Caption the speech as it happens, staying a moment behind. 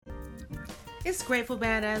It's Grateful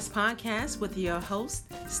Badass Podcast with your host,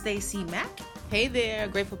 Stacy Mack. Hey there,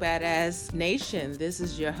 Grateful Badass Nation. This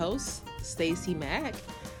is your host, Stacy Mack.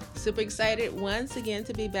 Super excited once again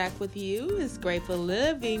to be back with you. It's Grateful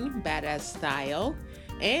Living Badass Style.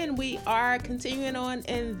 And we are continuing on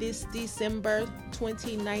in this December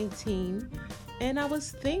 2019. And I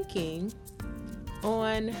was thinking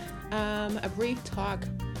on a brief talk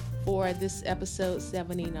for this episode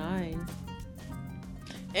 79.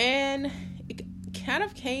 And it kind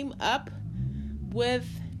of came up with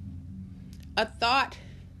a thought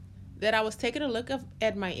that I was taking a look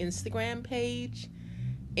at my Instagram page,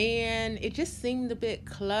 and it just seemed a bit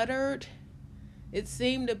cluttered. It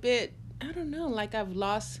seemed a bit, I don't know, like I've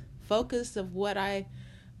lost focus of what I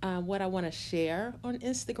want to share on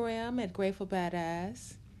Instagram at Grateful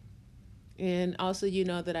Badass. And also, you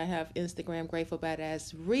know that I have Instagram Grateful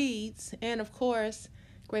Badass Reads, and of course,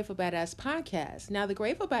 Grateful Badass Podcast. Now, the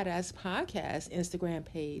Grateful Badass Podcast Instagram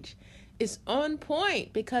page is on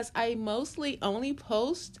point because I mostly only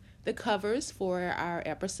post the covers for our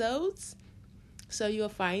episodes. So you'll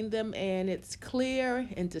find them and it's clear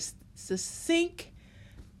and succinct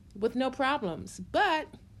with no problems. But,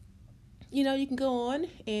 you know, you can go on,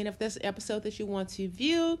 and if there's an episode that you want to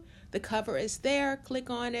view, the cover is there. Click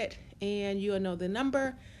on it and you'll know the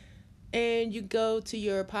number. And you go to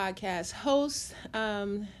your podcast host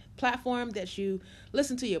platform that you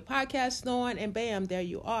listen to your podcast on, and bam, there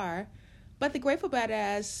you are. But the Grateful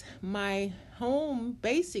Badass, my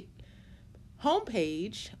basic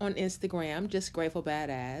homepage on Instagram, just Grateful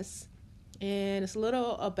Badass. And it's a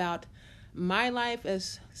little about my life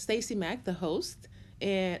as Stacy Mack, the host,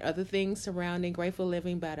 and other things surrounding Grateful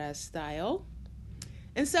Living Badass Style.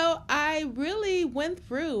 And so I really went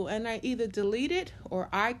through and I either deleted or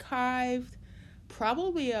archived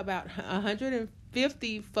probably about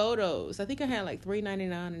 150 photos. I think I had like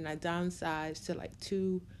 $3.99 and I downsized to like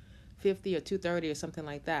 $2.50 or $2.30 or something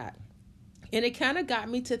like that. And it kind of got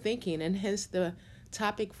me to thinking, and hence the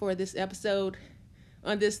topic for this episode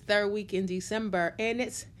on this third week in December. And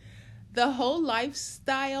it's the whole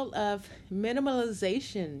lifestyle of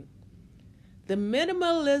minimalization. The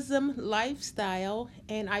minimalism lifestyle,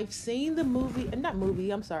 and I've seen the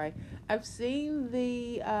I've seen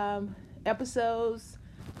the episodes,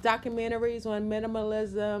 documentaries on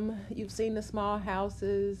minimalism. You've seen the small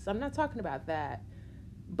houses. I'm not talking about that,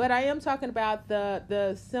 but I am talking about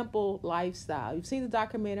the simple lifestyle. You've seen the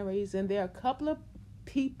documentaries, and there are a couple of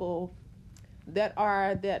people that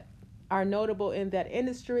are notable in that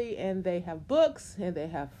industry, and they have books and they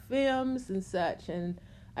have films and such, and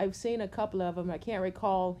I've seen a couple of them. I can't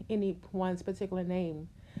recall any one's particular name.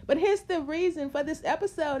 But here's the reason for this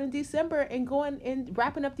episode in December and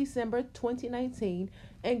wrapping up December 2019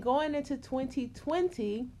 and going into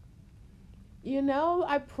 2020. You know,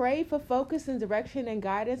 I pray for focus and direction and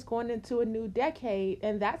guidance going into a new decade.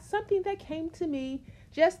 And that's something that came to me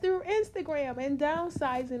just through Instagram and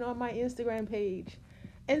downsizing on my Instagram page.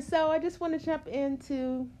 And so I just want to jump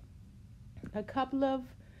into a couple of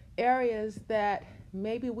areas that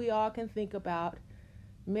maybe we all can think about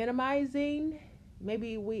minimizing.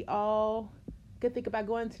 Maybe we all could think about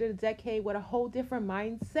going into the decade with a whole different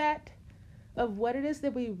mindset of what it is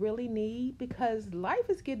that we really need, because life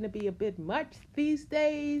is getting to be a bit much these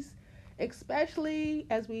days, especially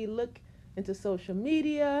as we look into social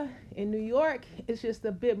media. In New York, it's just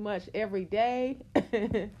a bit much every day.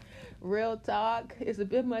 Real talk, it's a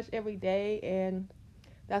bit much every day, and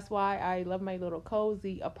that's why I love my little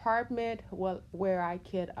cozy apartment where I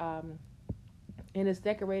could, and it's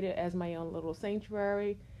decorated as my own little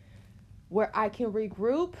sanctuary where I can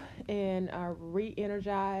regroup and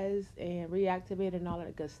re-energize and reactivate and all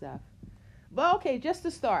that good stuff. But okay, just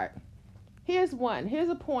to start, here's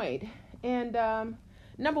a point. And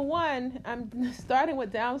number one, I'm starting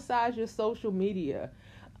with downsize your social media.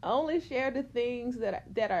 Only share the things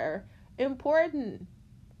that are important,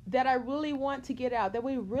 that I really want to get out, that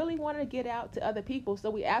we really want to get out to other people. So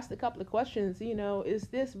we asked a couple of questions, you know, is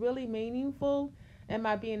this really meaningful? Am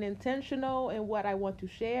I being intentional in what I want to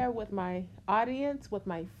share with my audience, with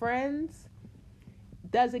my friends?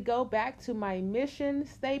 Does it go back to my mission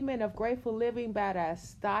statement of Grateful Living Badass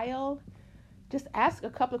Style? Just ask a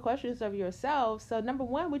couple of questions of yourself. So number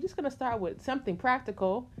one, we're just going to start with something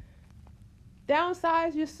practical.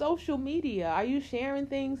 Downsize your social media. Are you sharing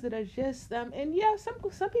things that are just and yeah, some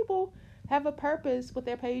people have a purpose with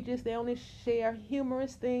their pages. They only share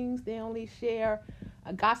humorous things. They only share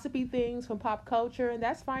gossipy things from pop culture, and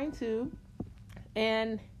that's fine too.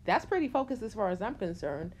 And that's pretty focused as far as I'm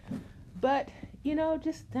concerned. But, you know,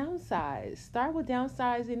 just downsize. Start with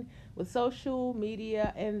downsizing with social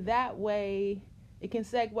media, and that way it can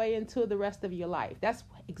segue into the rest of your life. That's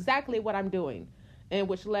exactly what I'm doing, and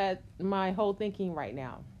which led my whole thinking right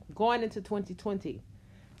now, going into 2020.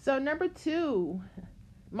 So number 2,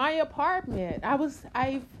 my apartment.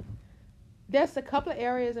 There's a couple of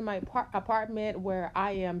areas in my apartment where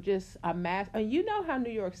I am just a mess. And you know how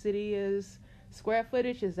New York City is. Square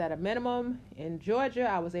footage is at a minimum. In Georgia,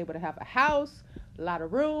 I was able to have a house, a lot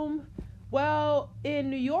of room. Well, in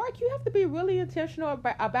New York, you have to be really intentional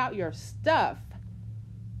about your stuff.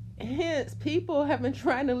 Hence, people have been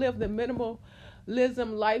trying to live the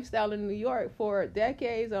minimalism lifestyle in New York for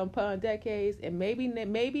decades upon decades, and maybe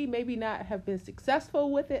not have been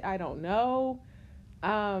successful with it. I don't know.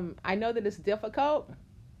 I know that it's difficult.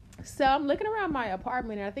 So I'm looking around my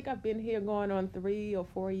apartment, and I think I've been here going on 3 or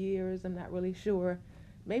 4 years. I'm not really sure.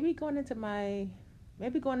 Maybe going into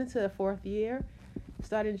the 4th year,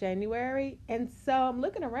 starting January. And so I'm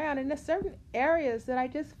looking around, and there's certain areas that I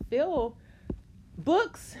just feel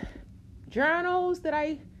books, journals that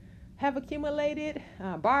I have accumulated,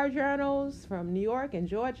 bar journals from New York and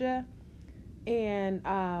Georgia, and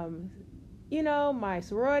my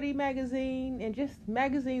sorority magazine, and just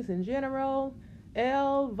magazines in general,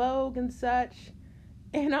 Elle, Vogue, and such.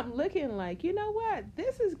 And I'm looking like, you know what?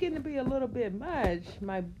 This is getting to be a little bit much.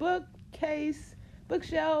 My bookshelves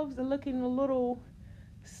are looking a little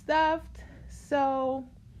stuffed. So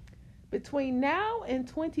between now and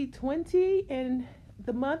 2020 and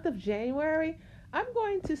the month of January, I'm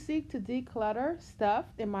going to seek to declutter stuff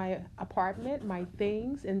in my apartment, my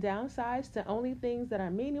things, and downsize to only things that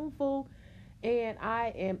are meaningful. And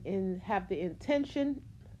I have the intention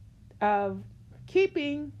of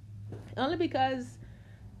keeping, only because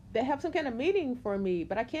they have some kind of meaning for me.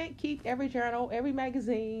 But I can't keep every journal, every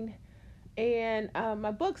magazine, and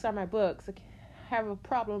my books are my books. I have a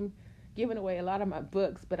problem giving away a lot of my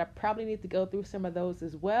books, but I probably need to go through some of those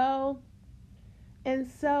as well. And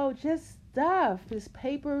so just stuff, just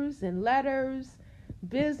papers and letters,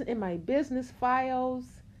 in my business files,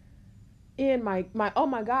 in my oh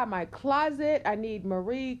my God, my closet. I need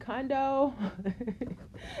Marie Kondo,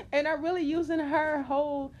 and I'm really using her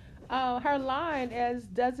whole her line as,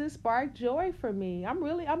 does it spark joy for me? I'm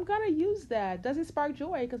gonna use that. Does it spark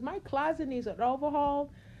joy? Because my closet needs an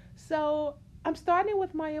overhaul. So I'm starting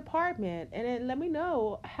with my apartment, and then let me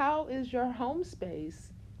know, how is your home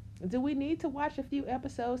space? Do we need to watch a few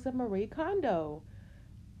episodes of Marie Kondo?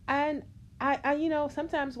 And I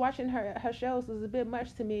sometimes watching her shows is a bit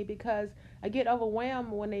much to me, because I get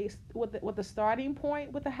overwhelmed with the starting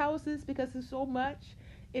point with the houses, because it's so much,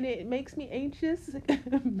 and it makes me anxious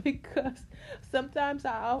because sometimes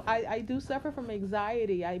I do suffer from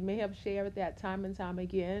anxiety. I may have shared that time and time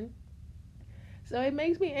again. So it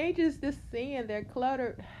makes me anxious just seeing their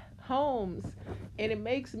cluttered homes, and it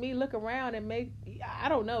makes me look around and I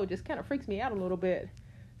don't know, just kind of freaks me out a little bit.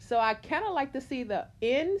 So I kind of like to see the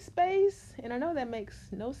end space, and I know that makes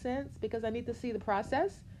no sense because I need to see the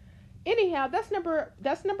process. Anyhow, that's number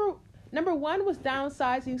one was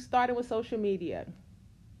downsizing, starting with social media,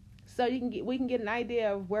 so we can get an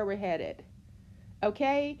idea of where we're headed.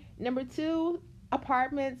 Okay, number 2,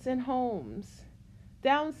 apartments and homes.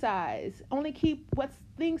 Downsize, only keep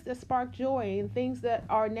things that spark joy and things that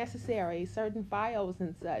are necessary, certain files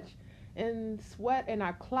and such, and sweat in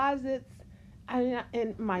our closets.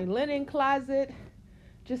 In my linen closet,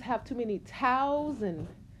 just have too many towels and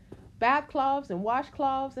bath cloths and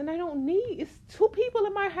washcloths, and it's 2 people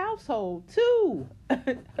in my household, 2.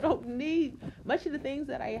 I don't need much of the things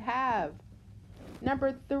that I have.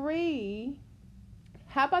 Number 3,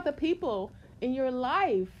 how about the people in your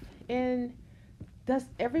life? And does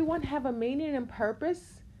everyone have a meaning and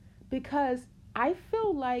purpose? Because I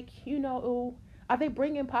feel like, are they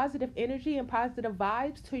bringing positive energy and positive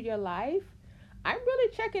vibes to your life? I'm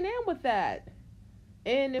really checking in with that.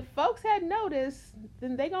 And if folks had noticed,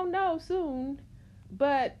 then they gonna know soon.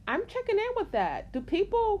 But I'm checking in with that. Do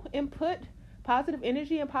people input positive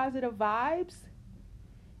energy and positive vibes?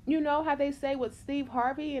 You know how they say with Steve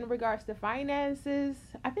Harvey in regards to finances?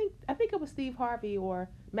 I think it was Steve Harvey or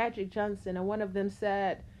Magic Johnson, and one of them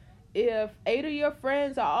said, if 8 of your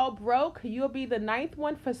friends are all broke, you'll be the 9th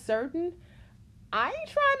one for certain. I ain't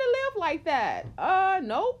trying to live like that.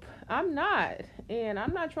 Nope, I'm not. And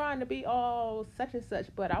I'm not trying to be all such and such,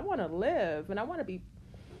 but I want to live, and I want to be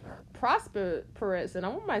prosperous, and I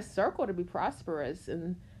want my circle to be prosperous,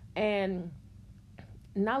 and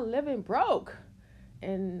not living broke,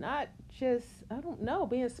 and not just,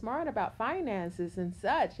 being smart about finances and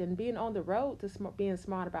such, and being on the road to being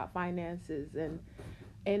smart about finances,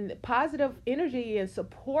 and positive energy and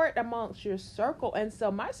support amongst your circle. And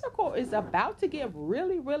so my circle is about to get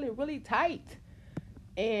really, really, really tight.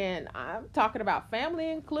 And I'm talking about family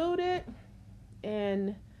included.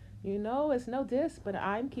 And it's no diss, but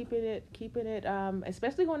I'm keeping it,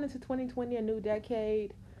 especially going into 2020, a new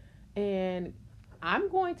decade. And I'm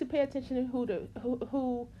going to pay attention to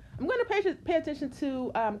who I'm going to pay attention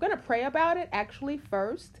to. I'm going to pray about it actually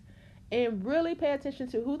first, and really pay attention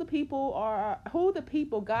to who the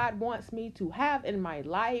people God wants me to have in my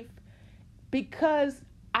life, because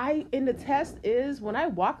in the test is when I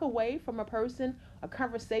walk away from a person, a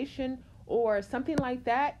conversation, or something like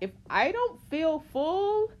that, if I don't feel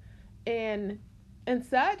full and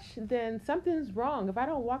such, then something's wrong. If I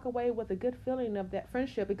don't walk away with a good feeling of that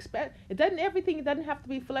friendship, it doesn't have to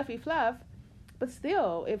be fluffy fluff, but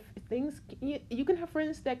still, if things, you can have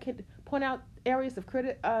friends that can point out areas of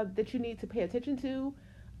that you need to pay attention to,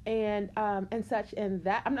 and such, and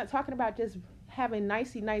that I'm not talking about just having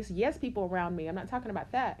nice yes people around me. I'm not talking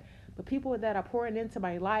about that, but people that are pouring into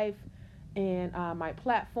my life and my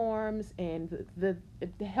platforms, and the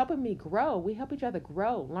helping me grow. We help each other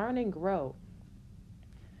grow, learn and grow.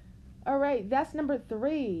 All right, that's number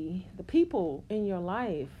 3, the people in your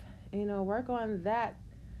life. Work on that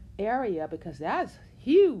area because that's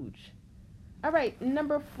huge. All right,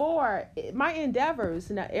 number 4, my endeavors.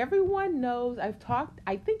 Now, everyone knows, I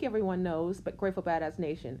think everyone knows, but Grateful Badass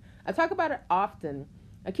Nation. I talk about it often.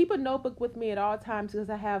 I keep a notebook with me at all times because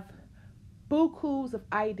I have bukus of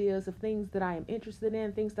ideas of things that I am interested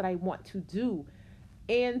in, things that I want to do.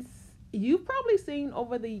 And you've probably seen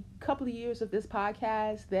over the couple of years of this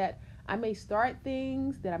podcast that I may start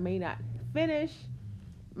things that I may not finish.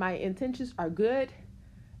 My intentions are good,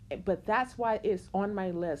 but that's why it's on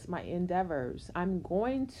my list, my endeavors. I'm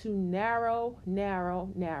going to narrow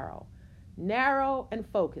and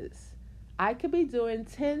focus. I could be doing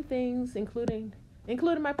 10 things, including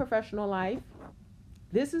my professional life.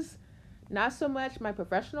 This is not so much my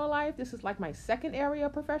professional life. This is like my second area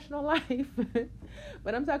of professional life.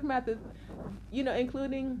 But I'm talking about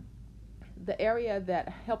including the area that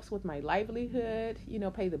helps with my livelihood,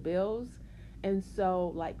 pay the bills. And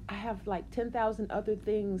so, I have 10,000 other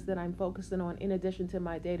things that I'm focusing on in addition to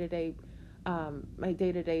my day-to-day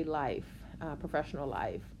life, professional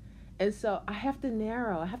life. And so I have to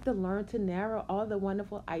learn to narrow all the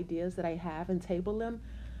wonderful ideas that I have and table them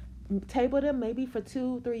maybe for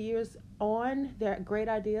 2-3 years on. They're great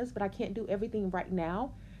ideas, but I can't do everything right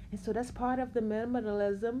now. And so that's part of the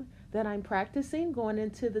minimalism that I'm practicing going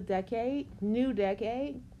into the new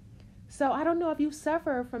decade. So I don't know if you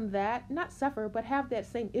suffer from that, not suffer, but have that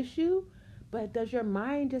same issue. But does your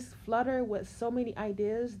mind just flutter with so many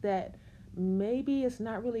ideas that maybe it's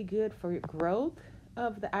not really good for growth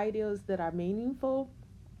of the ideas that are meaningful?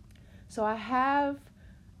 So I have,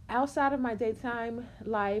 outside of my daytime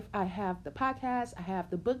life, I have the podcast, I have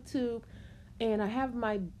the booktube, and I have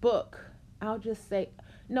my book. I'll just say,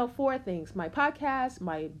 4 things: my podcast,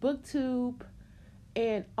 my booktube,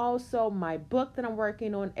 and also my book that I'm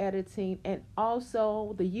working on editing, and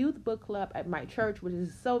also the youth book club at my church, which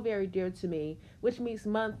is so very dear to me, which meets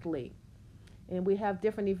monthly. And we have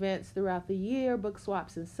different events throughout the year, book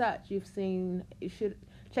swaps and such. You should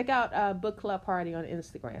check out Book Club Party on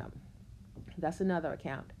Instagram. That's another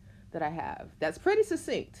account that I have. That's pretty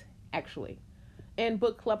succinct, actually. And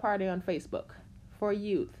Book Club Party on Facebook for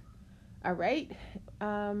youth. All right.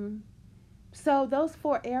 So those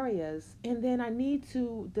 4 areas, and then I need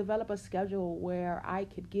to develop a schedule where I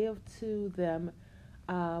could give to them,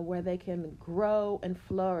 where they can grow and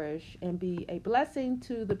flourish and be a blessing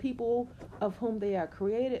to the people of whom they are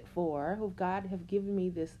created for, who God have given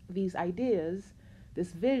me these ideas,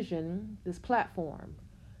 this vision, this platform.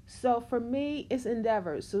 So for me, it's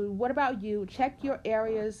endeavors. So what about you? Check your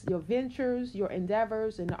areas, your ventures, your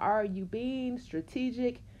endeavors, and are you being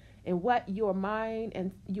strategic in what your mind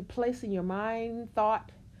and you placing your mind,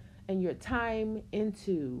 thought, and your time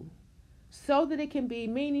into, so that it can be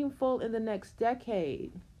meaningful in the next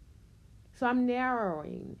decade. So I'm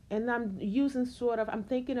narrowing, and I'm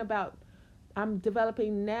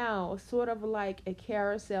developing now sort of like a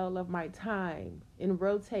carousel of my time in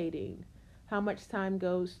rotating. How much time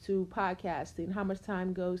goes to podcasting? How much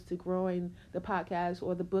time goes to growing the podcast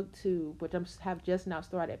or the booktube, which have just now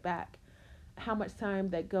started back? How much time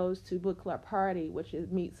that goes to Book Club Party, which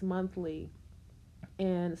meets monthly.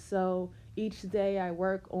 And so each day and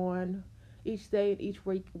each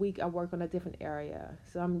week I work on a different area.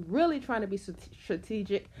 So I'm really trying to be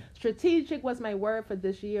strategic. Strategic was my word for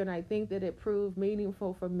this year, and I think that it proved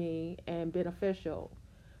meaningful for me and beneficial.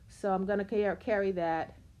 So I'm going to carry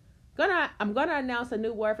that. I'm gonna announce a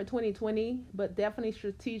new word for 2020, but definitely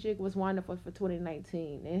strategic was wonderful for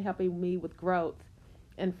 2019 and helping me with growth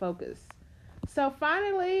and focus. So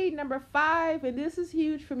finally, number 5, and this is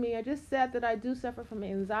huge for me. I just said that I do suffer from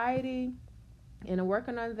anxiety, and I'm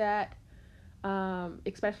working on that,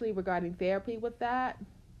 especially regarding therapy with that.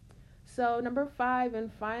 So number 5,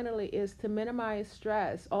 and finally, is to minimize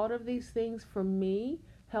stress. All of these things for me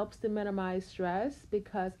helps to minimize stress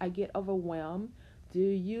because I get overwhelmed.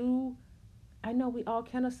 I know we all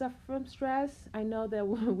kind of suffer from stress. I know that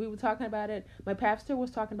we were talking about it. My pastor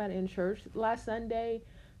was talking about it in church last Sunday.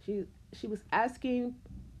 She was asking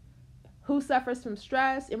who suffers from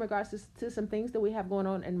stress in regards to some things that we have going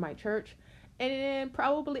on in my church. And then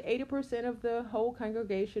probably 80% of the whole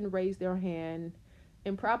congregation raised their hand.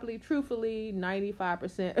 And probably, truthfully,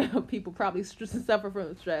 95% of people probably suffer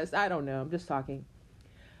from stress. I don't know. I'm just talking.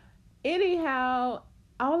 Anyhow,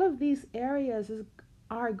 all of these areas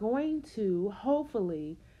are going to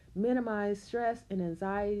hopefully minimize stress and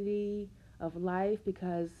anxiety of life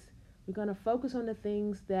because we're going to focus on the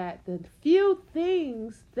few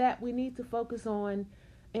things that we need to focus on,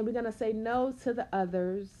 and we're going to say no to the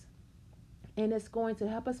others, and it's going to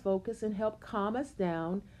help us focus and help calm us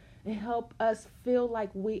down and help us feel like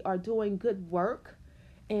we are doing good work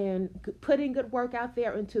and putting good work out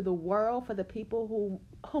there into the world for the people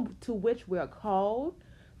whom to which we are called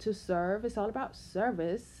to serve. It's all about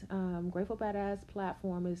service. Grateful Badass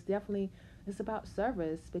platform it's about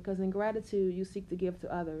service, because in gratitude you seek to give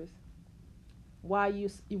to others. While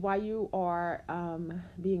you are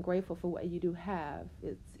being grateful for what you do have,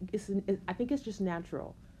 I think it's just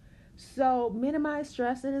natural. So minimize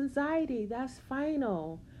stress and anxiety. That's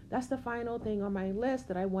the final thing on my list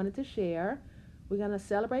that I wanted to share. We're gonna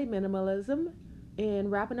celebrate minimalism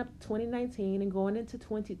and wrapping up 2019 and going into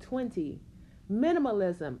 2020.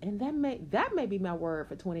 Minimalism, and that may be my word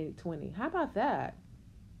for 2020. How about that?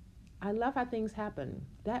 I love how things happen.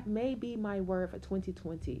 That may be my word for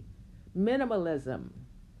 2020. Minimalism.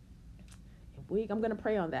 I'm going to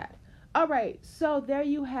pray on that. All right, so there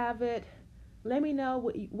you have it. Let me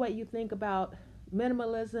know what you think about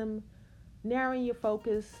minimalism, narrowing your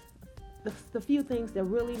focus, the few things that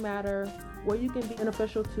really matter, where you can be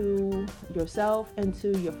beneficial to yourself and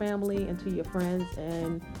to your family and to your friends,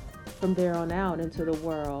 and from there on out into the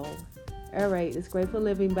world. All right, it's Grateful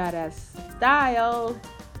Living Badass Style.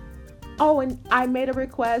 Oh, and I made a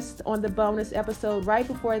request on the bonus episode right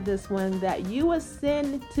before this one that you would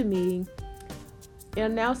send to me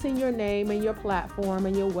announcing your name and your platform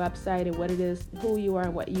and your website and what it is, who you are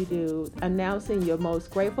and what you do, announcing your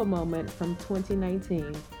most grateful moment from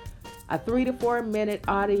 2019. A 3 to 4 minute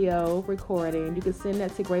audio recording. You can send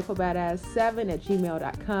that to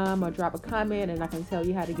gratefulbadass7@gmail.com or drop a comment and I can tell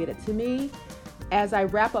you how to get it to me as I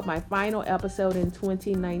wrap up my final episode in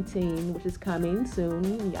 2019, which is coming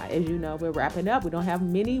soon. Yeah, as you know, we're wrapping up. We don't have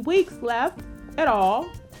many weeks left at all.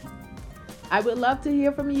 I would love to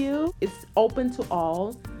hear from you. It's open to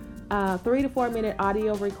all. 3 to 4 minute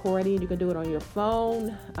audio recording. You can do it on your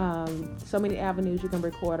phone. So many avenues you can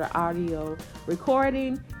record an audio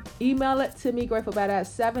recording. Email it to me,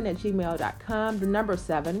 gratefulbadass7@gmail.com, the number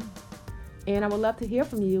 7. And I would love to hear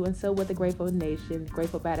from you. And so would the Grateful Nation,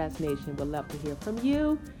 Grateful Badass Nation would love to hear from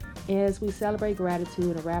you as we celebrate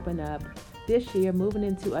gratitude and wrapping up this year, moving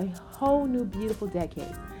into a whole new beautiful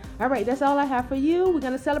decade. All right, that's all I have for you. We're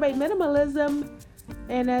going to celebrate minimalism.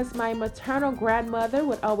 And as my maternal grandmother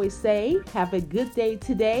would always say, have a good day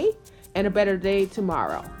today and a better day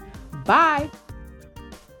tomorrow. Bye.